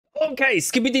Okay,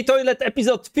 Skibidi Toilet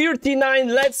episode 39,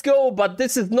 let's go, but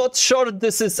this is not short,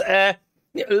 this is a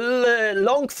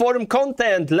long form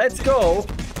content, let's go.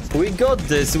 We got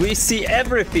this, we see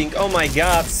everything, oh my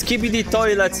god, Skibidi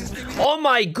Toilet, oh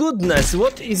my goodness,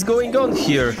 what is going on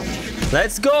here?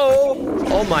 Let's go,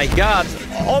 oh my god,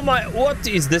 oh my, what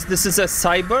is this, this is a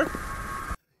cyber?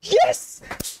 Yes!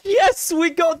 Yes,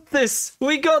 we got this!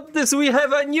 We got this! We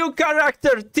have a new character!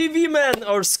 TV man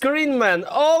or screen man!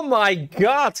 Oh my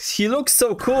god! He looks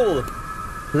so cool!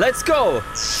 Let's go!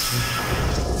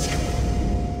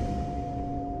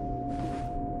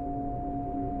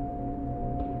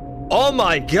 Oh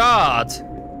my god!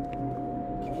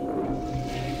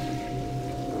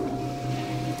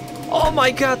 Oh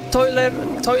my god!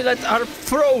 Toilet are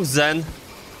frozen!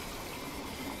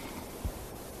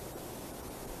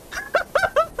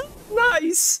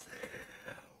 Nice!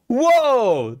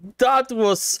 Whoa! That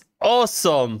was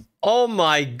awesome! Oh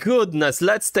my goodness!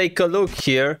 Let's take a look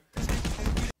here.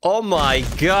 Oh my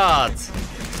god!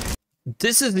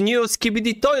 This is new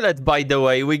Skibidi Toilet, by the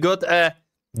way. We got a...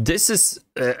 This is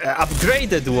a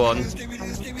upgraded one.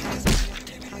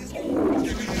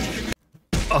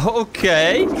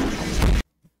 Okay.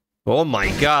 Oh my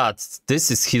god! This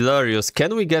is hilarious.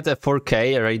 Can we get a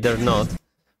 4K? Rather not.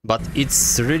 But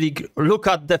it's really... Look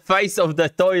at the face of the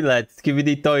toilet,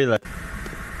 Skibidi Toilet.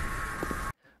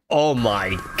 Oh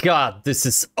my god, this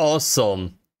is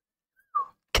awesome.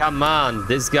 Come on,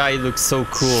 this guy looks so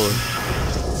cool.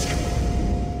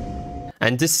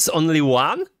 And this is only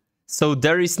one? So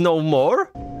there is no more?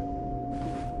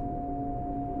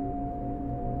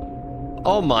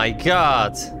 Oh my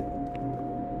god.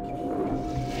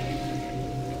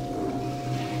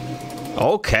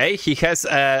 Okay, he has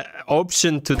an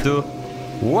option to do...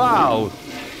 Wow!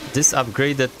 This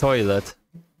upgraded toilet.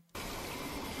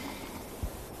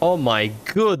 Oh my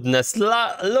goodness,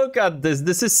 look at this,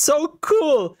 this is so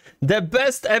cool! The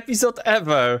best episode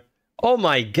ever! Oh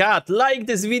my god, like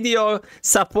this video,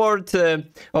 support,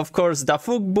 of course, the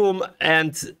Boom,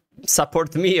 and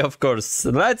support me, of course.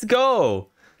 Let's go!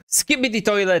 Skibidi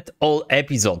Toilet all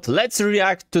episode. Let's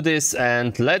react to this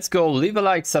and let's go. Leave a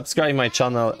like, subscribe my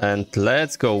channel and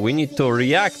let's go. We need to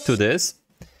react to this.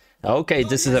 Okay,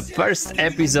 this is the first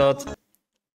episode.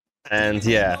 And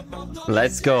yeah,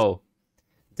 let's go.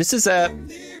 This is a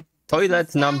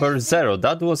toilet number 0.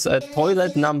 That was a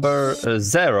toilet number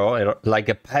 0, like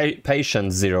a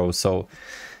patient 0. So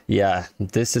yeah,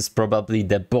 this is probably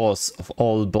the boss of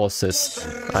all bosses,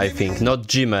 I think, not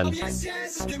G-Man.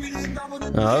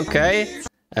 Okay,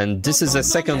 and this is a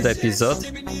second episode.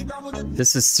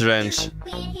 This is strange.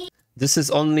 This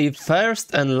is only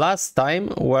first and last time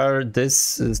where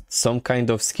this some kind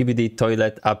of Skibidi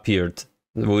Toilet appeared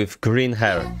with green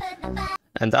hair.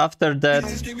 And after that,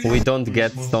 we don't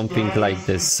get something like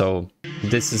this, so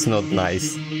this is not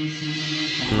nice.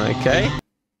 Okay.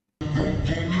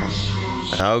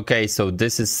 Okay, so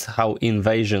this is how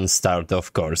invasion start,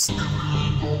 of course.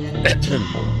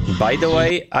 By the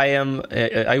way,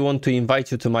 I want to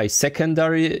invite you to my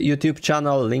secondary YouTube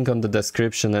channel, link on the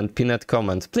description and pinned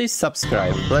comment. Please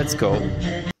subscribe. Let's go.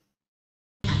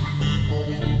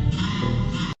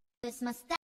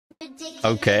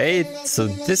 Okay, so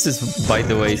this is, by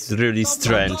the way, is really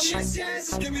strange.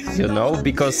 You know,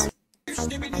 because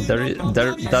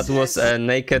that was a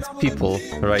naked people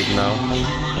right now.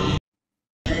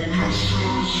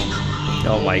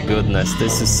 Oh my goodness,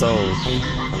 this is so...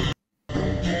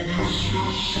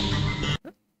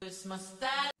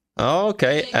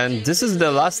 Okay, and this is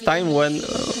the last time when...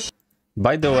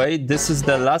 by the way, this is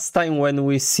the last time when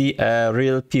we see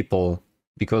real people.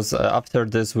 Because after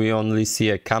this we only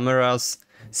see cameras,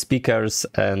 speakers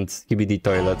and Skibidi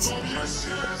Toilets.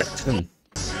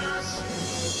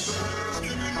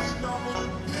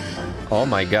 Oh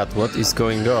my god, what is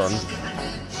going on?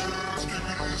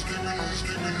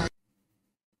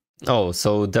 Oh,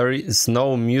 so there is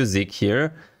no music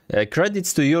here.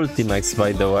 Credits to Ultimax,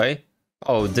 by the way.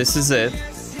 Oh, this is it.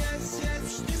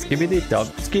 Skibidi top,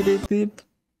 skibidi.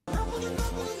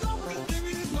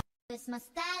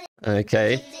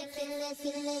 Okay.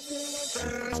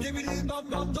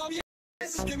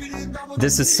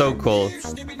 This is so cool.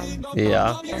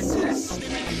 Yeah.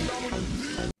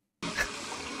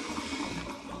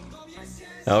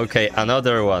 Okay,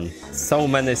 another one. So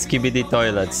many Skibidi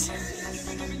Toilets.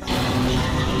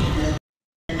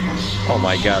 Oh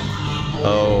my god.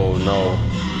 Oh no.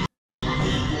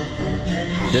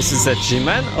 This is a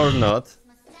G-Man or not?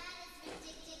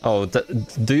 Oh,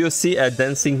 do you see a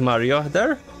dancing Mario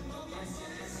there?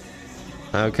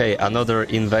 Okay, another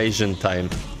invasion time.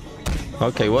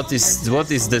 Okay, what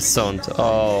is this sound?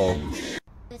 Oh.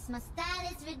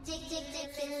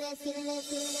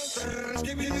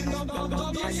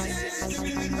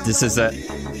 This is at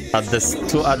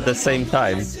the same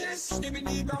time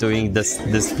doing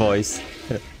this voice.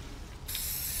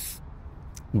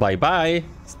 Bye bye.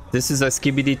 This is a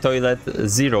Skibidi Toilet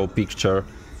 0 picture,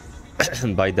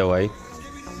 by the way.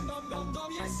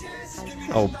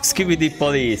 Oh, Skibidi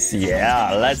Police.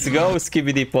 Yeah, let's go,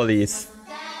 Skibidi Police.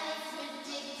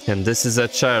 And this is a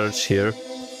church here.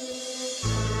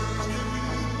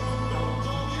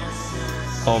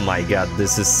 Oh my god,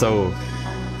 this is so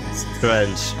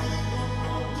strange.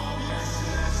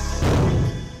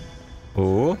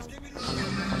 Ooh.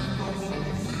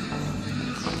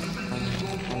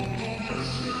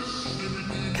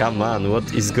 Come on,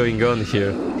 what is going on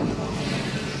here?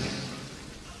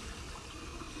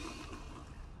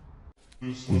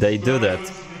 They do that.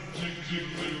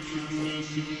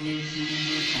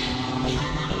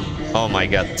 Oh my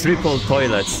god, triple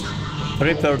toilets.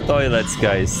 Triple toilets,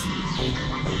 guys.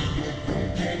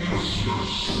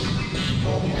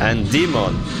 And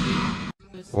demon.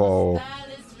 Whoa.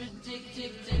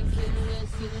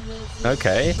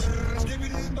 Okay.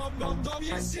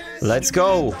 Let's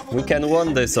go. We can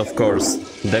win this, of course.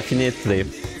 Definitely.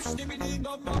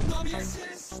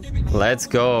 Let's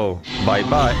go. Bye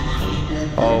bye.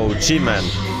 Oh, G-Man.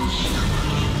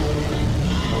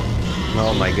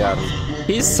 Oh my god.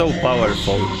 He's so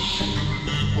powerful.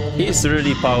 He's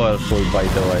really powerful, by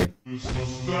the way.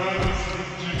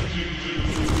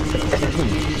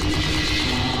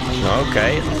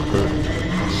 Okay.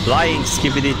 Flying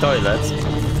Skibidi Toilet.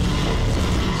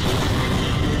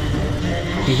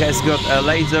 He has got a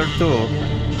laser too.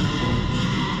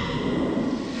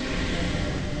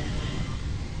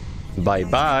 Bye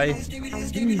bye.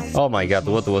 Oh my god,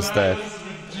 what was that?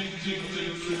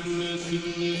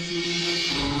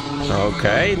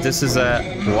 Okay, this is a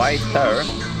white hair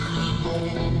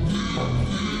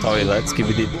toilet.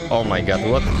 Skibidi. Oh my god,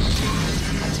 what?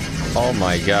 Oh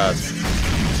my god.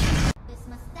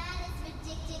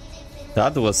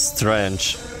 That was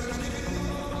strange.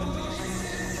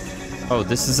 Oh,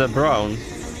 this is a brown.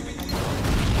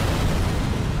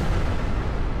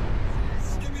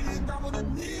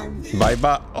 Bye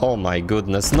bye. Oh my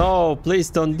goodness. No, please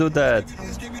don't do that.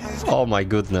 Oh my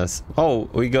goodness. Oh,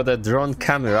 we got a drone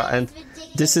camera, and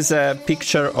this is a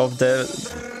picture of the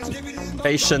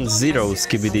patient 0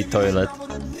 Skibidi Toilet.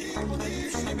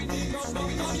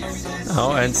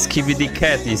 Oh, and Skibidi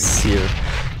Cat is here.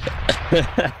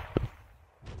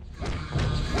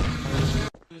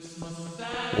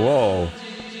 Whoa.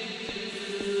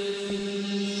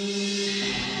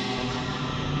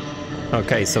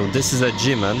 Okay, so this is a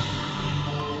G-Man.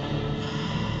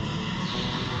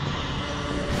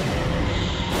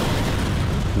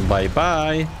 Bye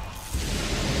bye.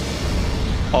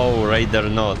 Oh, Raider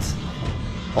not.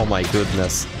 Oh my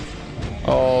goodness.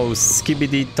 Oh,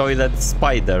 Skibidi Toilet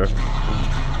Spider.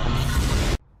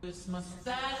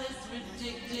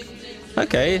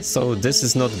 Okay, so this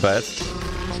is not bad.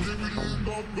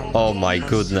 Oh my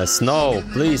goodness, no,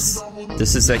 please.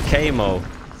 This is a camo.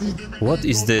 What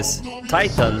is this?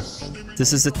 Titan.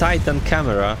 This is a Titan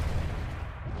camera.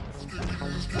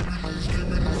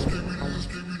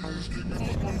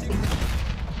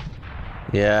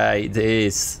 Yeah, it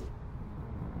is.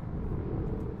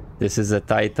 This is a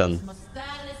Titan.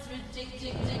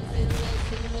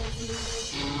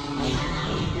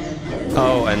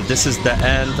 Oh, and this is the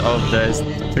end of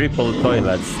the triple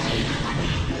toilets.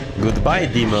 Goodbye,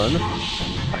 demon.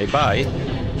 Bye-bye.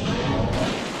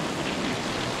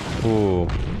 Ooh.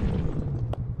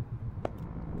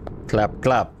 Clap,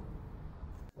 clap.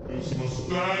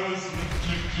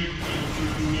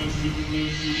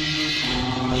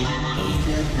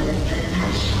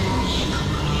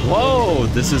 Whoa,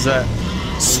 this is a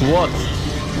SWAT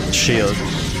shield.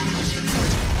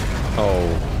 Oh.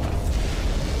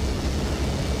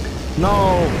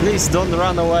 No, please don't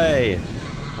run away.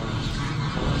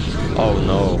 Oh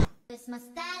no.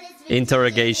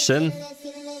 Interrogation.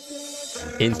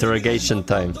 Interrogation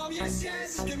time.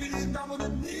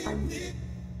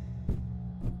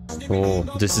 Oh,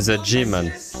 this is a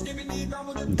G-Man.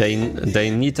 They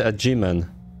need a G-Man.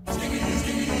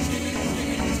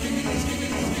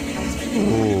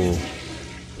 Ooh.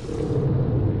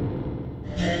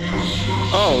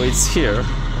 Oh, it's here.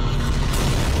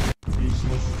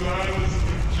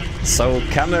 So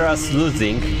cameras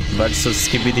losing versus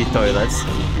Skibidi Toilets.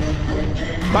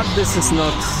 But this is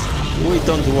not... we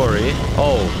don't worry.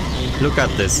 Oh, look at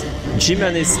this.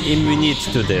 G-Man is immune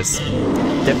to this.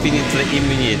 Definitely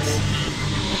immune.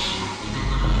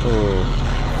 Oh.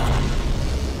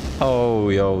 Oh,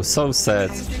 yo, so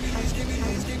sad.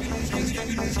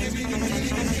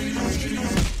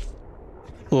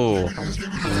 Oh.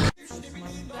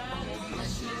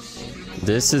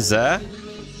 This is a...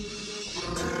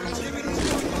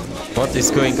 What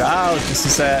is going out? This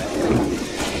is a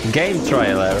game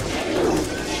trailer.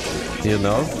 You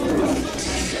know?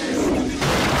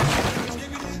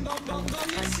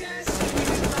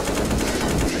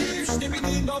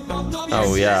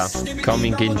 Oh yeah,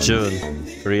 coming in June.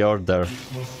 Reorder.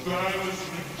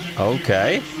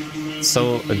 Okay.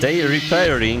 So they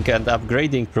repairing and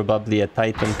upgrading probably a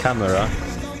Titan camera.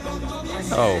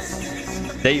 Oh.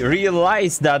 They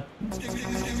realized that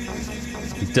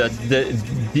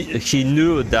he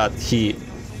knew that he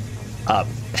up.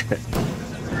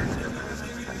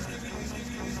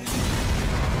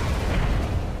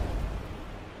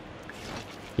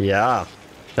 Yeah,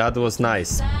 that was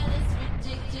nice.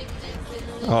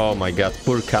 Oh my god,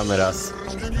 poor cameras.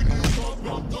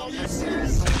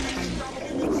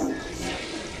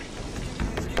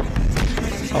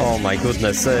 Oh my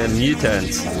goodness,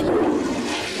 mutant.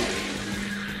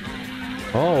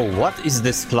 Oh, what is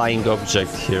this flying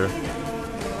object here?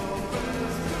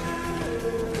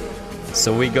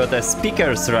 So we got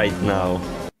speakers right now.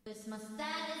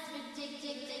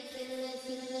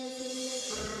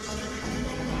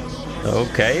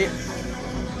 Okay.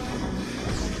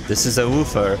 This is a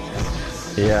woofer.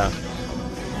 Yeah.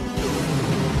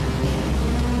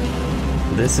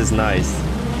 This is nice.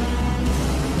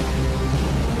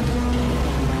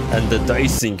 And the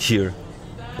dicing here.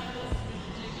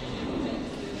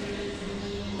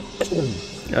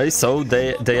 So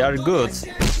they are good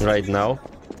right now.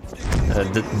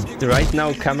 Right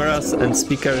now cameras and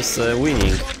speakers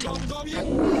winning.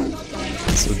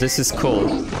 So this is cool.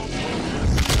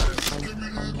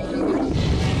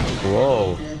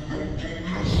 Whoa.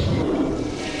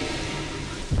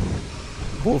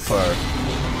 Woofer.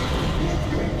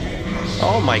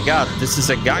 Oh my god, this is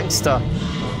a gangster.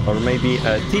 Or maybe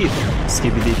a thief.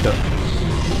 Skibidi Toilet.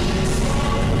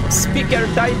 Speaker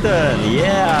Titan,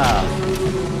 yeah!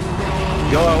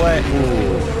 Go away.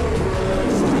 Ooh.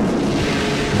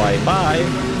 Bye bye.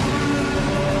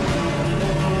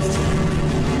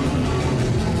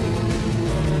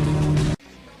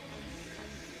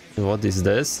 What is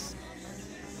this?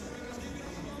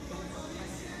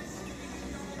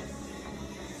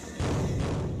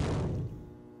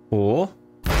 Oh.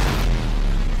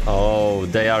 Oh,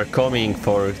 they are coming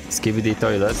for Skibidi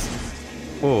Toilets.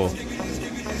 Oh.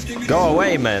 Go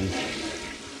away, man.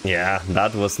 Yeah,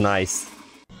 that was nice.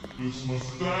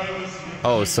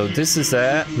 Oh, so this is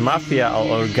a mafia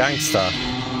or gangster.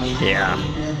 Yeah.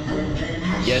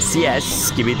 Yes, yes,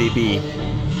 Skibidi B.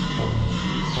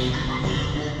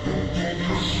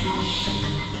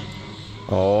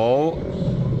 Oh.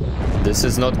 This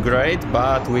is not great,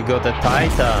 but we got a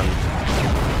Titan.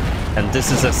 And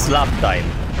this is a slap time.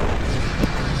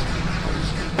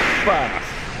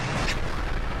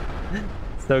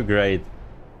 So great.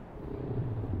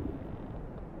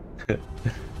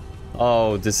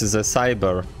 Oh, this is a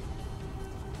cyber.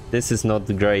 This is not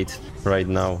great right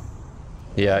now.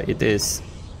 Yeah, it is.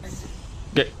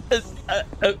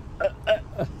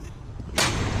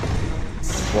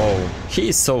 Whoa, he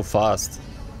is so fast.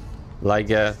 Like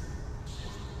a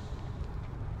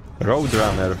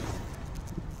roadrunner.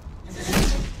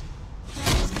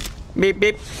 Beep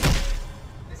beep.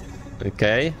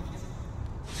 Okay.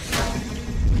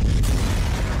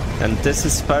 And this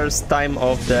is first time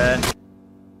of the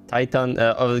Titan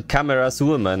of the camera's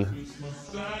woman.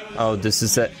 Oh, this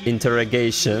is an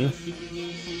interrogation.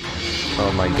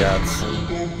 Oh my god.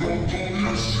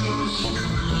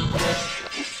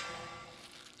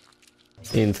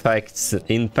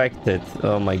 Infected.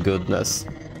 Oh my goodness.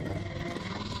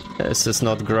 This is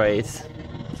not great.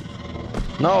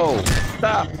 No!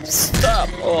 Stop! Stop!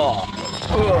 Oh.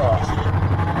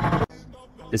 Oh.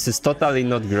 This is totally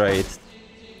not great.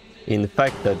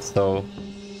 Infected, so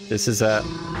this is a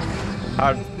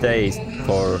hard day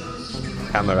for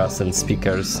cameras and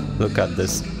speakers. Look at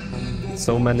this.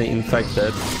 So many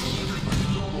infected.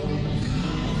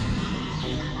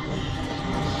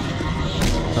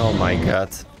 Oh my god.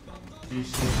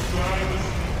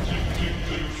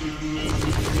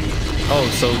 Oh,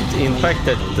 so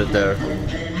infected there.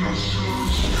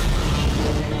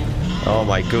 Oh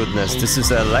my goodness, this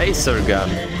is a laser gun.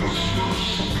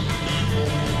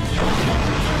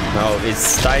 No,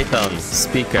 it's Titan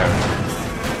speaker.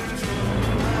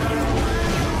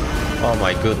 Oh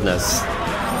my goodness.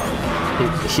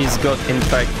 He's got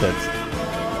infected.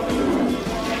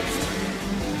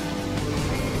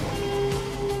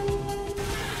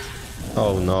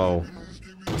 Oh no.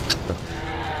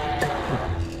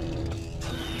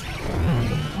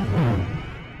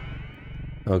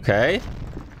 Okay.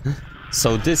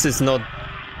 So this is not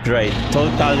great.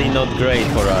 Totally not great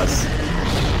for us.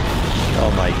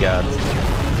 Oh my god.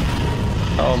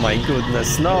 Oh my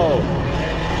goodness, no!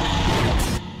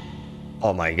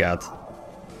 Oh my god.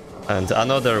 And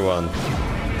another one.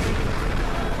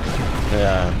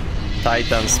 Yeah.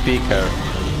 Titan Speaker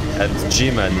and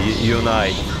G-Man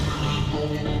unite.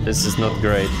 This is not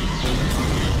great.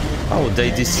 Oh, they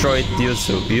destroyed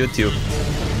YouTube.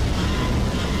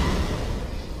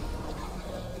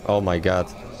 Oh my god.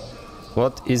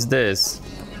 What is this?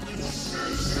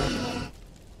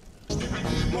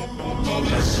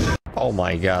 Oh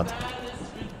my god.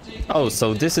 Oh,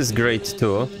 so this is great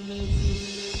too.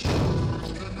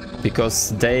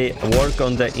 Because they work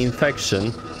on the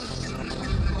infection.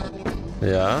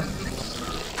 Yeah.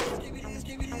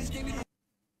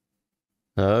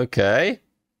 Okay.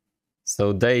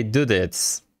 So they do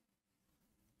this.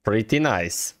 Pretty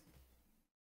nice.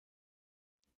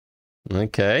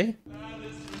 Okay.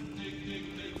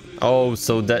 Oh,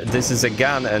 so this is a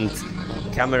gun and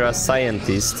camera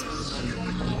scientist.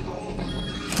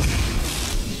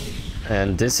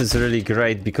 And this is really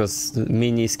great because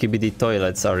mini Skibidi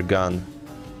Toilets are gone.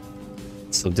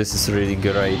 So this is really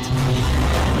great.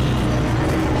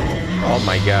 Oh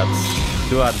my god.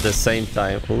 Two at the same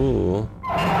time. Ooh.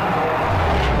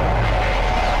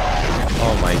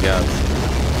 Oh my god.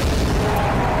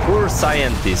 Poor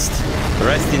scientist.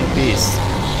 Rest in peace.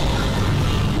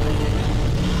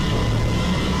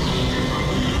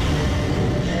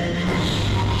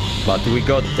 But we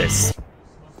got this.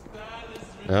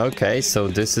 Okay, so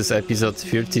this is episode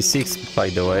 36, by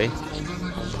the way.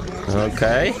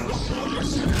 Okay.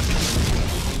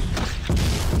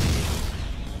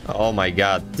 Oh my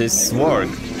god, this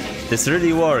worked. This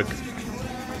really worked.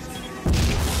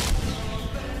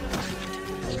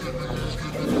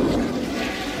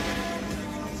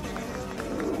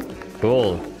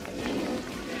 Cool.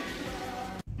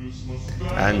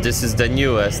 And this is the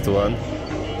newest one.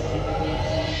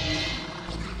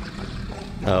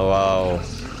 Oh wow.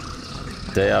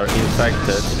 They are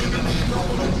infected.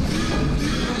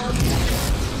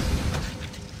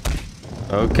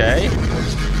 Okay.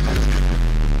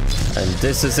 And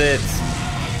this is it.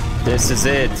 This is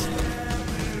it.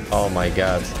 Oh my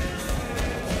god.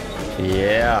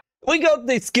 Yeah. We got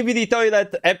the Skibidi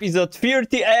Toilet episode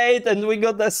 38 and we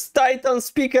got the Titan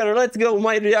Speaker. Let's go,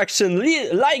 my reaction.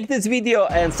 Like this video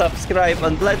and subscribe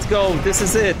and let's go. This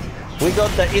is it. We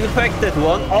got the infected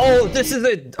one. Oh, this is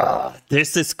it.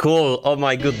 This is cool. Oh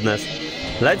my goodness.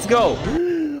 Let's go.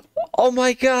 Oh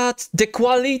my god. The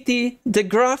quality, the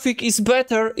graphic is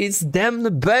better. It's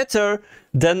damn better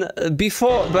than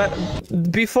before.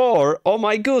 Oh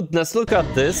my goodness. Look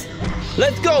at this.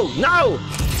 Let's go now.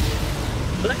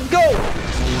 Let's go.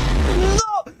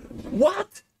 No.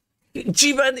 What?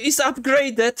 G-Man is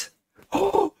upgraded.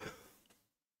 Oh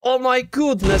my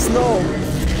goodness. No.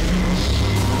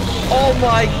 Oh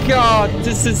my god,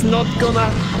 this is not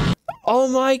gonna... Oh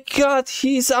my god,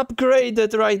 he's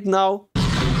upgraded right now.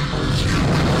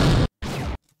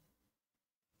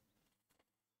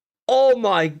 Oh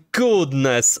my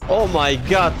goodness. Oh my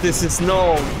god, this is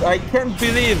no... I can't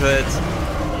believe it.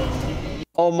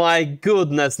 Oh my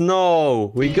goodness,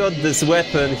 no. We got this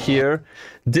weapon here.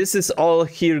 This is all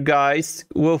here, guys.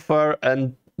 Woofer,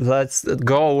 and let's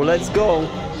go, let's go.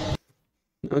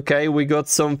 Okay, we got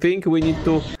something. We need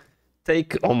to...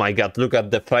 take... Oh my god, look at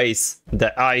the face,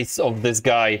 the eyes of this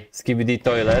guy, Skibidi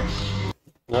Toilet.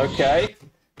 Okay,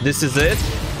 this is it.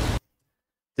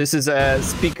 This is a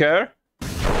speaker.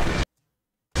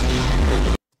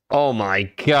 Oh my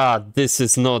god, this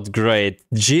is not great.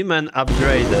 G-Man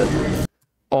upgraded.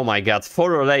 Oh my god,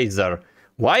 for a laser.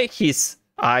 Why his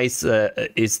eyes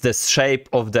is the shape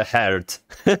of the heart?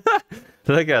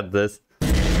 Look at this.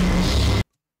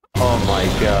 Oh my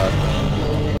god.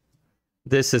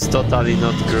 This is totally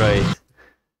not great.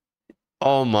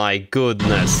 Oh my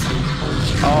goodness.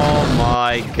 Oh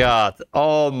my god.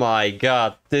 Oh my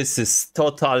god. This is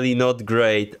totally not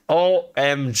great.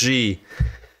 OMG.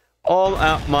 Oh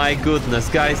my goodness,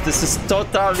 guys. This is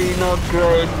totally not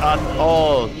great at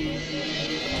all.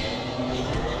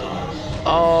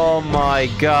 Oh my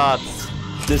god.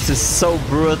 This is so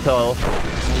brutal.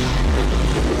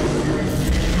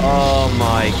 Oh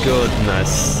my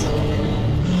goodness.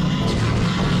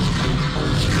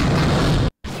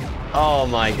 Oh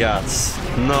my god,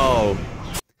 no.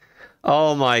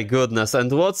 Oh my goodness,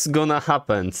 and what's gonna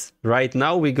happen? Right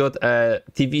now we got a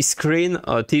TV screen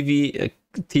or TV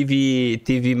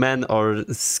man or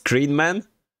screen man.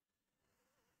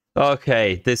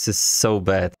 Okay, this is so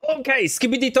bad. Okay,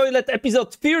 Skibidi Toilet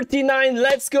episode 39,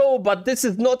 let's go, but this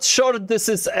is not short, this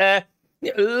is a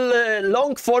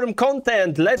long form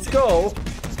content. Let's go.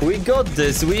 We got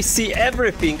this. We see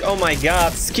everything. Oh my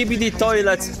god. Skibidi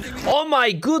Toilets. Oh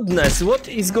my goodness. What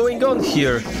is going on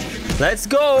here? Let's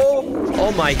go.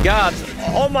 Oh my god.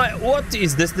 Oh my. What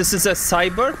is this? This is a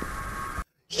cyber?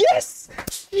 Yes.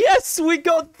 Yes, we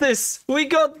got this. We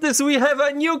got this. We have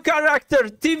a new character.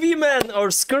 TV man or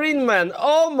screen man.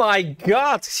 Oh my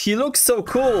god. He looks so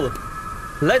cool.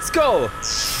 Let's go.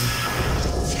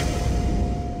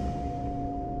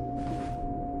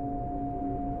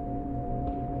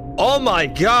 Oh my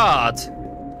god!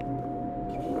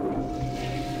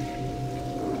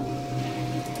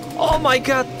 Oh my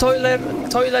god,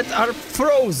 toilet are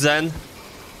frozen.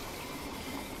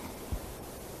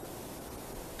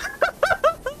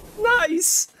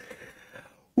 Nice!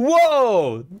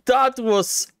 Whoa! That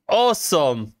was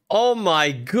awesome! Oh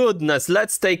my goodness,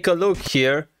 let's take a look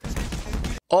here.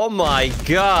 Oh my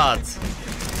god!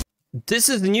 This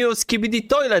is new Skibidi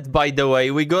Toilet, by the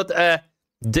way. We got a...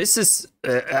 This is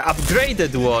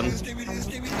upgraded one.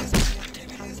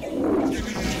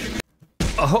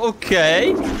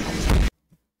 Okay.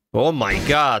 Oh my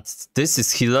god, this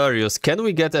is hilarious. Can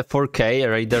we get a 4K?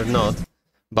 Rather not.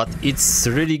 But it's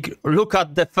really... Look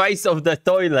at the face of the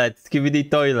toilet. Skibidi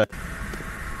Toilet.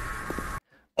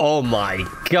 Oh my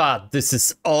god, this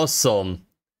is awesome.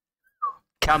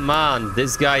 Come on,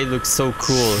 this guy looks so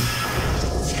cool.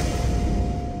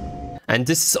 And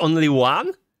this is only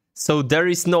one? So there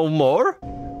is no more?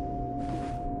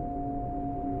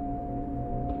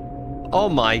 Oh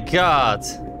my god.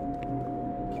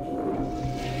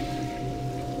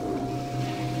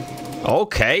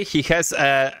 Okay, he has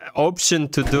an option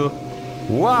to do...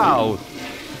 Wow!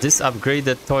 This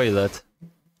upgraded toilet.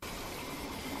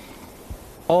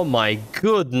 Oh my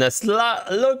goodness,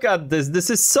 look at this. This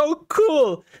is so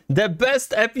cool. The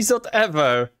best episode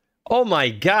ever. Oh my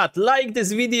god, like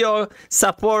this video,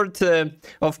 support,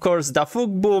 of course, the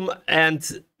Boom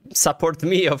and support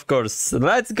me, of course.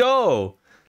 Let's go!